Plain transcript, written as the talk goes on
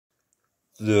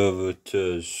There it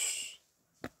is,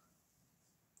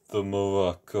 the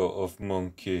Maraca of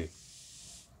Monke.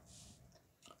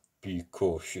 Be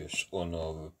cautious on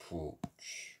our approach.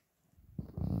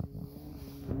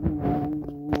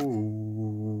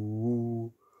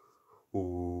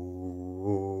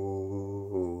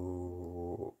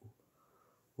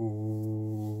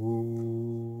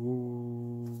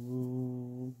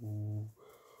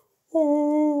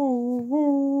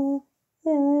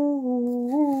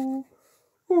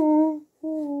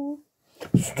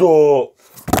 Stop!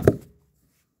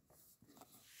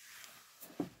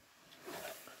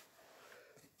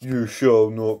 You shall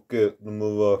not get the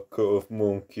Maraca of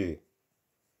Monke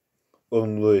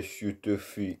unless you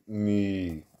defeat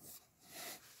me.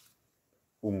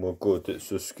 Oh my god,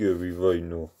 it's a scary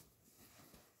rhino.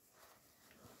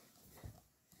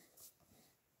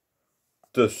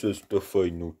 This is the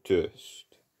final test.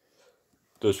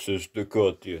 This is the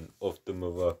guardian of the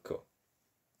Maraca.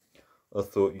 I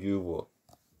thought you were.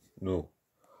 No.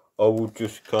 I will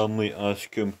just calmly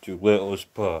ask him to let us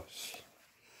pass.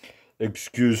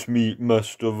 Excuse me,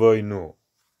 Mr. Rhino.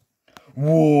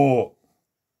 What?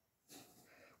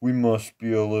 We must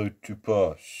be allowed to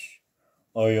pass.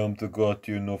 I am the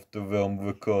guardian of the realm,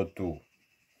 Ricardo.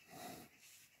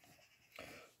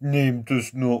 Name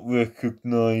does not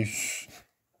recognize.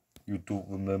 You don't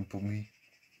remember me?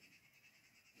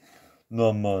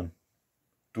 Nah, man.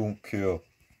 Don't care.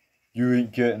 You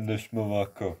ain't getting this,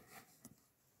 Maraca.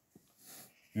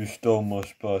 You still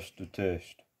must pass the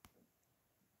test.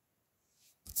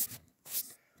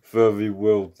 Very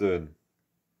well then.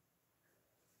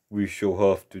 We shall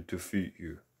have to defeat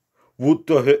you. What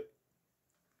the heck?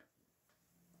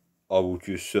 I will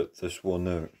just set this one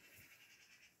out.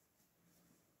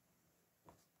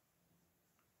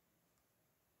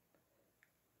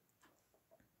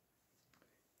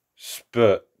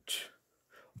 Spit.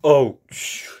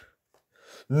 Ouch.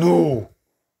 No.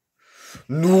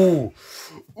 No.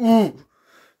 Ooh.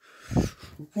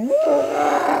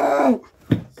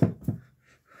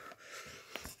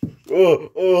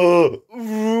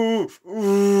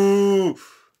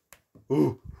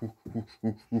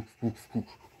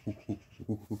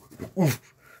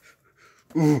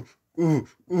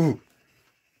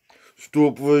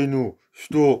 Stop, Rhino.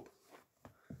 Stop.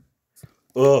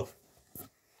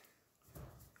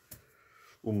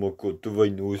 Oh my god, the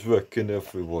rhino is wrecking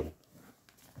everyone.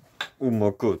 Oh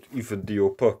my god, even the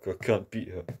alpaca can't beat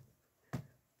her.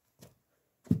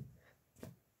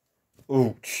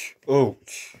 Ouch,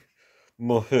 ouch.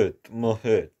 My head, my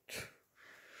head.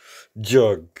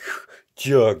 Jug,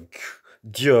 jug,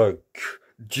 jug,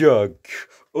 jug.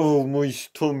 Oh, my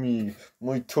tummy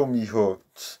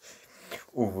hurts.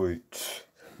 Oh wait,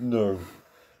 no.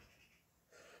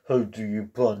 How do you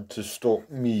plan to stop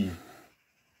me?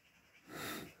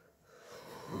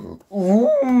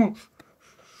 Ooh.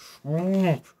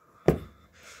 Oof.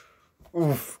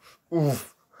 Oof.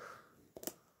 Oof.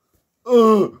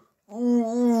 Ooh.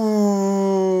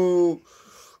 Ooh.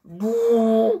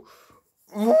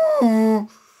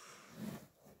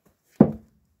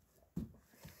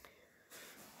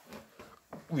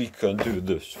 We can do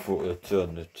this for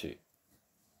eternity.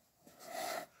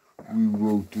 We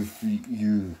will defeat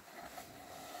you.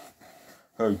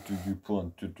 How do you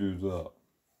plan to do that?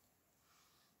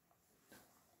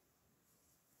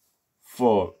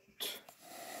 Fart.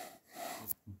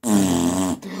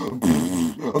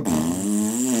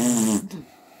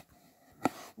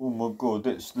 Oh my god,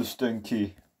 it's the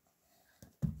Stinky.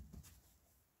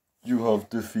 You have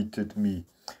defeated me.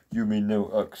 You may now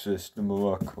access the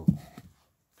Maraca.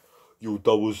 Yo,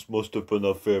 that must have been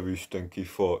a very stinky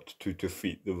fart to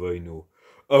defeat the rhino.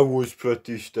 I was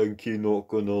pretty stinky, not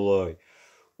gonna lie.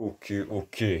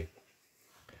 Okay.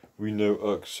 We now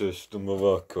access the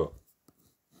Maraca.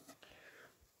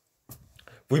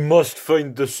 We must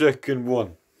find the second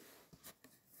one.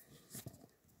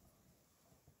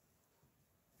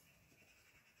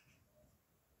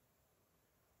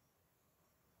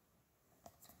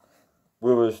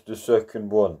 Where is the second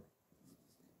one?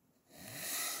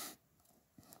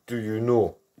 Do you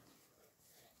know?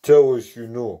 Tell us you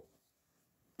know.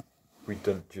 We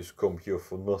didn't just come here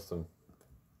for nothing.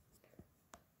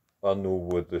 I know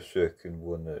where the second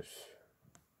one is.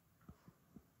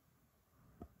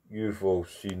 You've all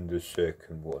seen the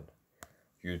second one.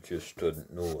 You just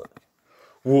didn't know it.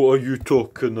 What are you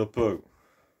talking about?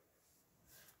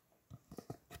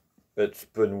 It's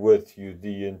been with you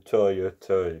the entire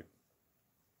time.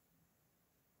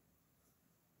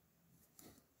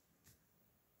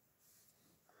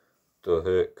 The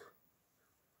heck?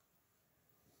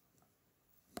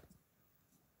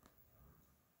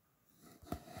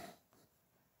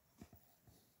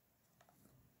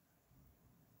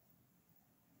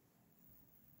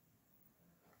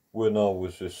 when I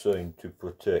was assigned to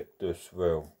protect this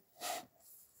realm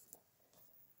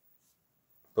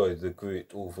by the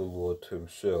great overlord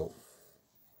himself.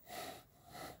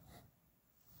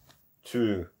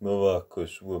 2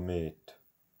 maracas were made.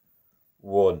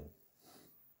 1.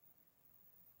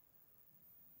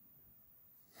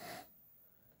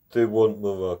 They want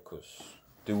maracas.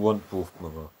 They want both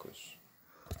maracas.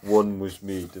 One was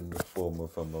made in the form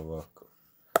of a maraca.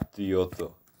 The other,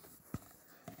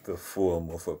 the form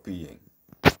of a being.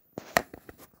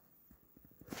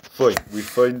 Fine, we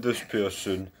find this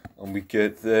person and we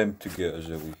get them to get us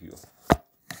out of here.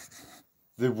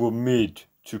 They were made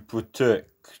to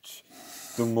protect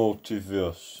the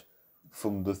multiverse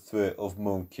from the threat of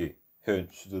Monke,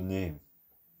 hence the name.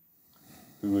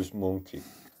 Who is Monke?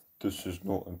 This is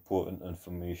not important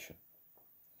information.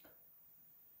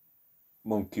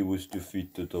 Monke was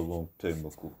defeated a long time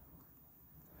ago.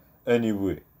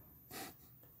 Anyway,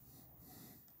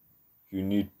 you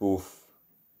need both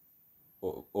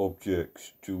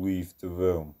objects to leave the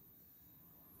realm.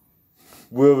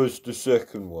 Where is the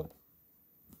second one?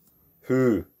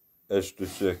 Who is the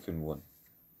second one?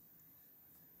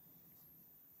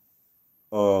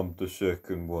 I'm the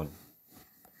second one.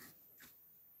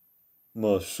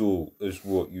 My soul is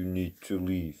what you need to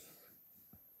leave.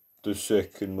 The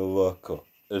second maraca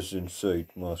is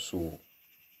inside my soul.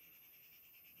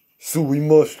 So we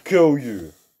must kill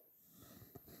you.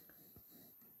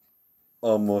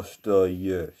 I must die,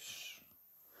 yes.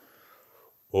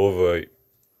 Alright.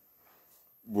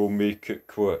 We'll make it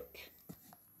quick.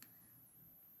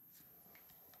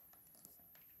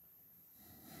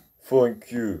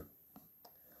 Thank you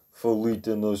for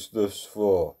leading us this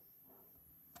far.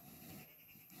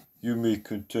 You may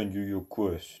continue your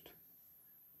quest.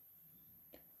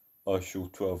 I shall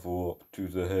travel up to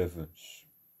the heavens.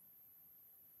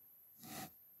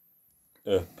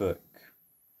 Epic.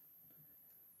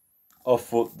 I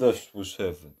thought this was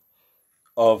heaven.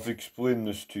 I've explained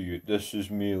this to you. This is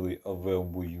merely a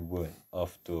realm where you went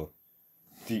after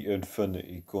the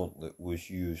Infinity Gauntlet was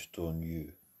used on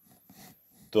you.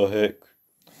 The heck?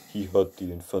 He had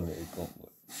the Infinity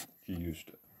Gauntlet. He used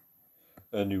it.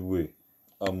 Anyway,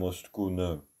 I must go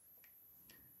now.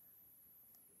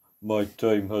 My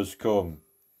time has come.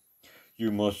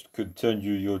 You must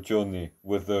continue your journey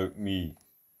without me.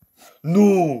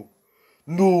 No!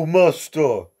 No,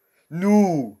 master!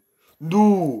 No!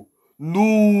 No!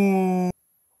 No!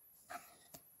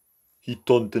 He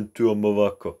turned into a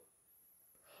maraca.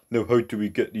 Now how do we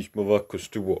get these maracas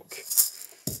to work?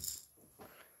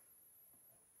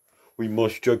 We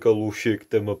must juggalo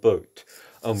shake them about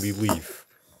and we leave.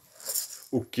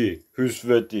 Okay, who's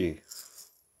ready?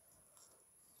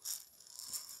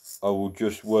 I will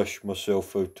just wish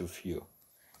myself out of here.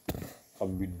 I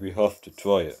mean, we have to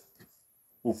try it.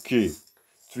 Okay,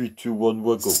 3, 2, 1,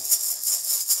 wiggle.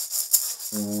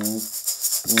 Ooh,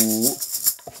 ooh,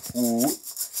 ooh, ooh,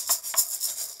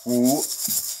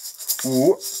 ooh,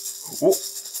 ooh,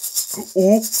 ooh,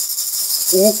 ooh,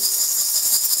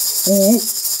 ooh.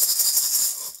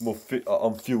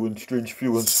 I'm feeling strange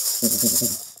feelings.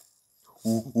 Ooh,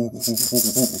 ooh, ooh, ooh, ooh,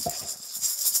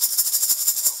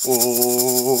 ooh.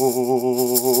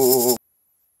 Oh.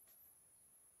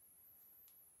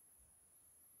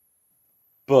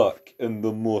 Back in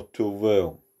the mortal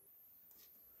realm.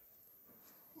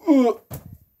 Ooh.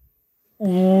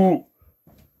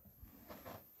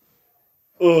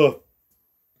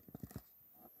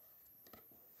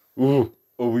 Ooh.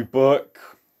 Are we back?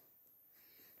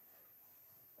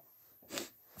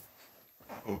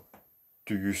 Oh.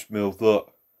 Do you smell that?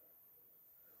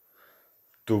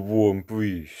 The warm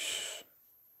breeze.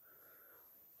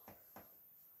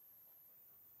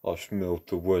 I smell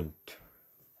the wind.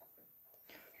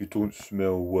 You don't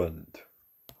smell wind.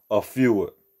 I feel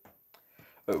it.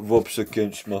 It rubs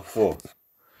against my fur.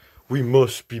 We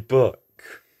must be back.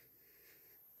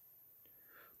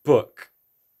 Back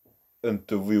in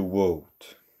the real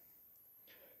world.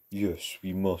 Yes,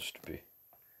 we must be.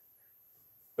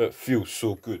 It feels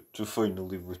so good to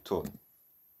finally return.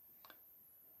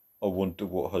 I wonder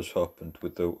what has happened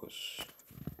without us.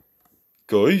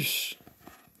 Guys?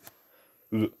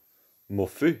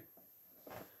 Muffy?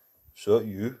 Is that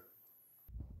you?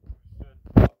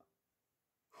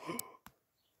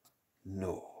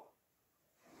 No.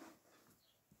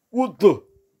 What the?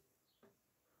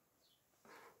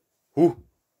 Oh,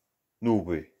 no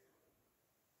way.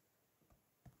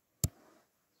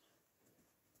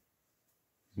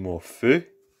 Muffy?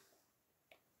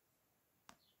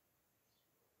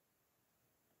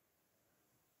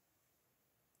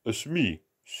 It's me,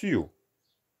 Seal.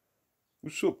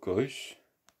 What's up, guys?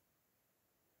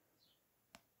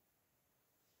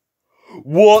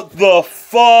 What the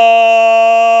fuck?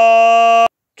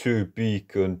 To be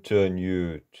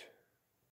continued.